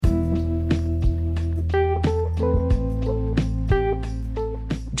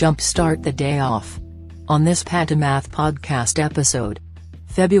jumpstart the day off. On this Pantomath podcast episode,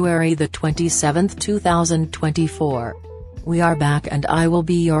 February the 27th, 2024. We are back and I will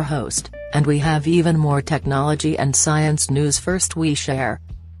be your host, and we have even more technology and science news. First we share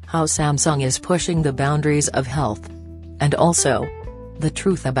how Samsung is pushing the boundaries of health, and also the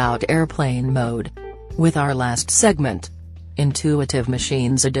truth about airplane mode. With our last segment, Intuitive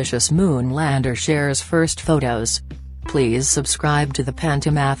Machines' audacious moon lander shares first photos. Please subscribe to the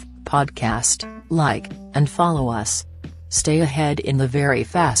Pantomath podcast, like, and follow us. Stay ahead in the very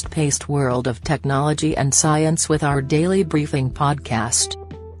fast-paced world of technology and science with our daily briefing podcast.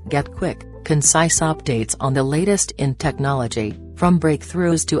 Get quick, concise updates on the latest in technology, from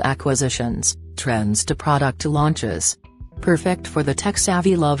breakthroughs to acquisitions, trends to product launches. Perfect for the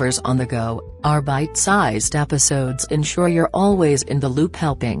tech-savvy lovers on the go, our bite-sized episodes ensure you're always in the loop,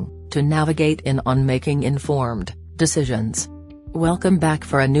 helping to navigate in on making informed decisions. Welcome back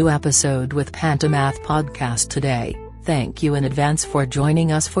for a new episode with Pantomath Podcast today. Thank you in advance for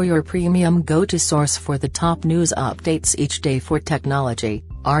joining us for your premium go-to source for the top news updates each day for technology,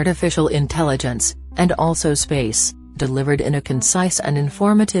 artificial intelligence, and also space, delivered in a concise and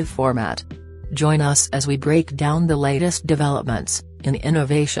informative format. Join us as we break down the latest developments in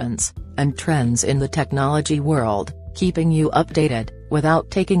innovations and trends in the technology world, keeping you updated without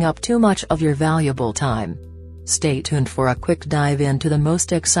taking up too much of your valuable time. Stay tuned for a quick dive into the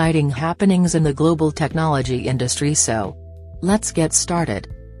most exciting happenings in the global technology industry. So, let's get started.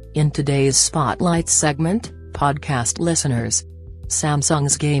 In today's Spotlight segment, podcast listeners,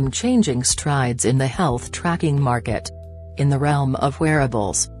 Samsung's game-changing strides in the health tracking market. In the realm of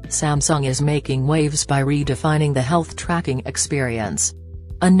wearables, Samsung is making waves by redefining the health tracking experience.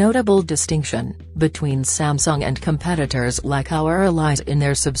 A notable distinction between Samsung and competitors like ours lies in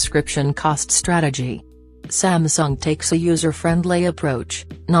their subscription cost strategy. Samsung takes a user-friendly approach,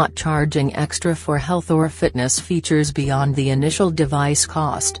 not charging extra for health or fitness features beyond the initial device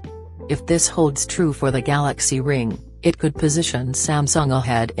cost. If this holds true for the Galaxy Ring, it could position Samsung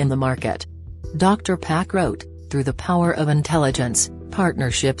ahead in the market. Dr. Pak wrote, "Through the power of intelligence,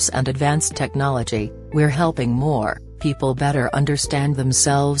 partnerships and advanced technology, we're helping more people better understand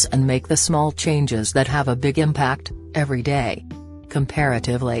themselves and make the small changes that have a big impact, every day."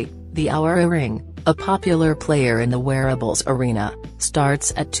 Comparatively, the Oura Ring, a popular player in the wearables arena,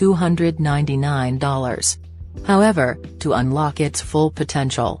 starts at $299. However, to unlock its full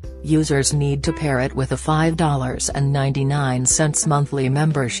potential, users need to pair it with a $5.99 monthly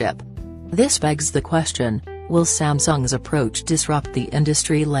membership. This begs the question, will Samsung's approach disrupt the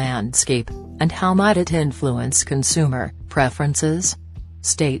industry landscape, and how might it influence consumer preferences?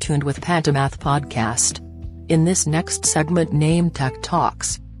 Stay tuned with Pantomath Podcast. In this next segment named Tech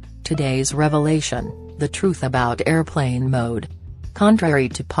Talks, today's revelation, the truth about airplane mode. Contrary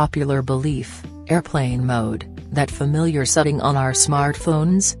to popular belief, airplane mode, that familiar setting on our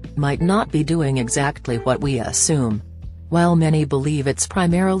smartphones, might not be doing exactly what we assume. While many believe it's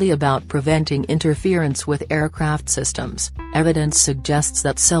primarily about preventing interference with aircraft systems, evidence suggests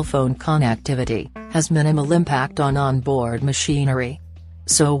that cell phone connectivity has minimal impact on onboard machinery.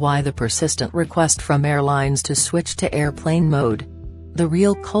 So why the persistent request from airlines to switch to airplane mode? The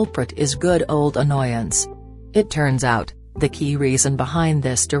real culprit is good old annoyance. It turns out, the key reason behind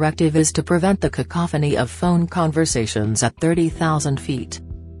this directive is to prevent the cacophony of phone conversations at 30,000 feet.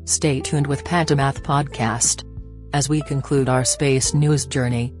 Stay tuned with Pantomath Podcast. As we conclude our space news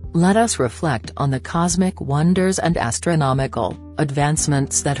journey, let us reflect on the cosmic wonders and astronomical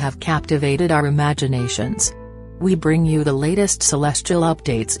advancements that have captivated our imaginations. We bring you the latest celestial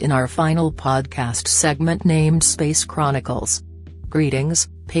updates in our final podcast segment named Space Chronicles. Greetings,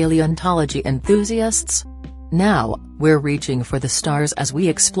 paleontology enthusiasts! Now, we're reaching for the stars as we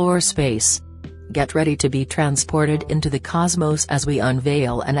explore space. Get ready to be transported into the cosmos as we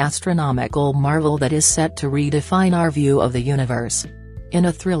unveil an astronomical marvel that is set to redefine our view of the universe. In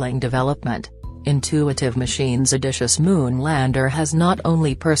a thrilling development, Intuitive Machines' audacious moon lander has not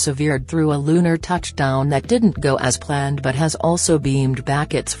only persevered through a lunar touchdown that didn't go as planned but has also beamed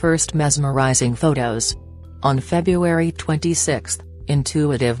back its first mesmerizing photos. On February 26,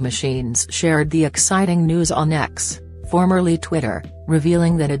 Intuitive Machines shared the exciting news on X, formerly Twitter,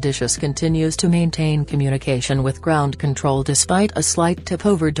 revealing that Audacious continues to maintain communication with ground control despite a slight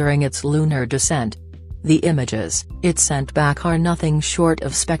tip-over during its lunar descent. The images it sent back are nothing short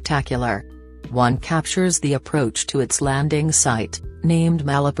of spectacular. One captures the approach to its landing site, named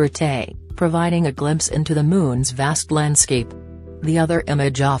Malaperte, providing a glimpse into the moon's vast landscape. The other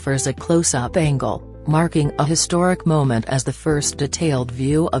image offers a close-up angle, marking a historic moment as the first detailed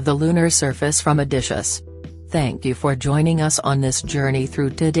view of the lunar surface from Audacious. Thank you for joining us on this journey through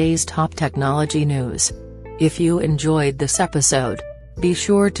today's top technology news. If you enjoyed this episode, be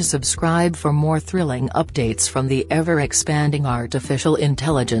sure to subscribe for more thrilling updates from the ever-expanding artificial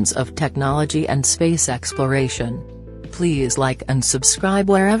intelligence of technology and space exploration. Please like and subscribe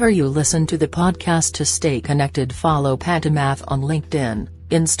wherever you listen to the podcast to stay connected. Follow Pantomath on LinkedIn,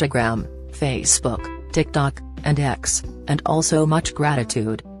 Instagram, Facebook, TikTok, and X, and also much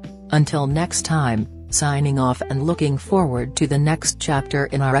gratitude. Until next time, signing off and looking forward to the next chapter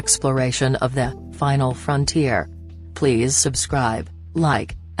in our exploration of the final frontier. Please subscribe,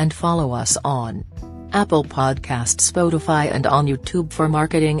 like, and follow us on Apple Podcasts, Spotify, and on YouTube. For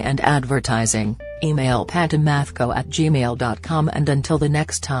marketing and advertising, email pantomathco@gmail.com. And until the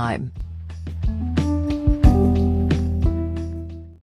next time.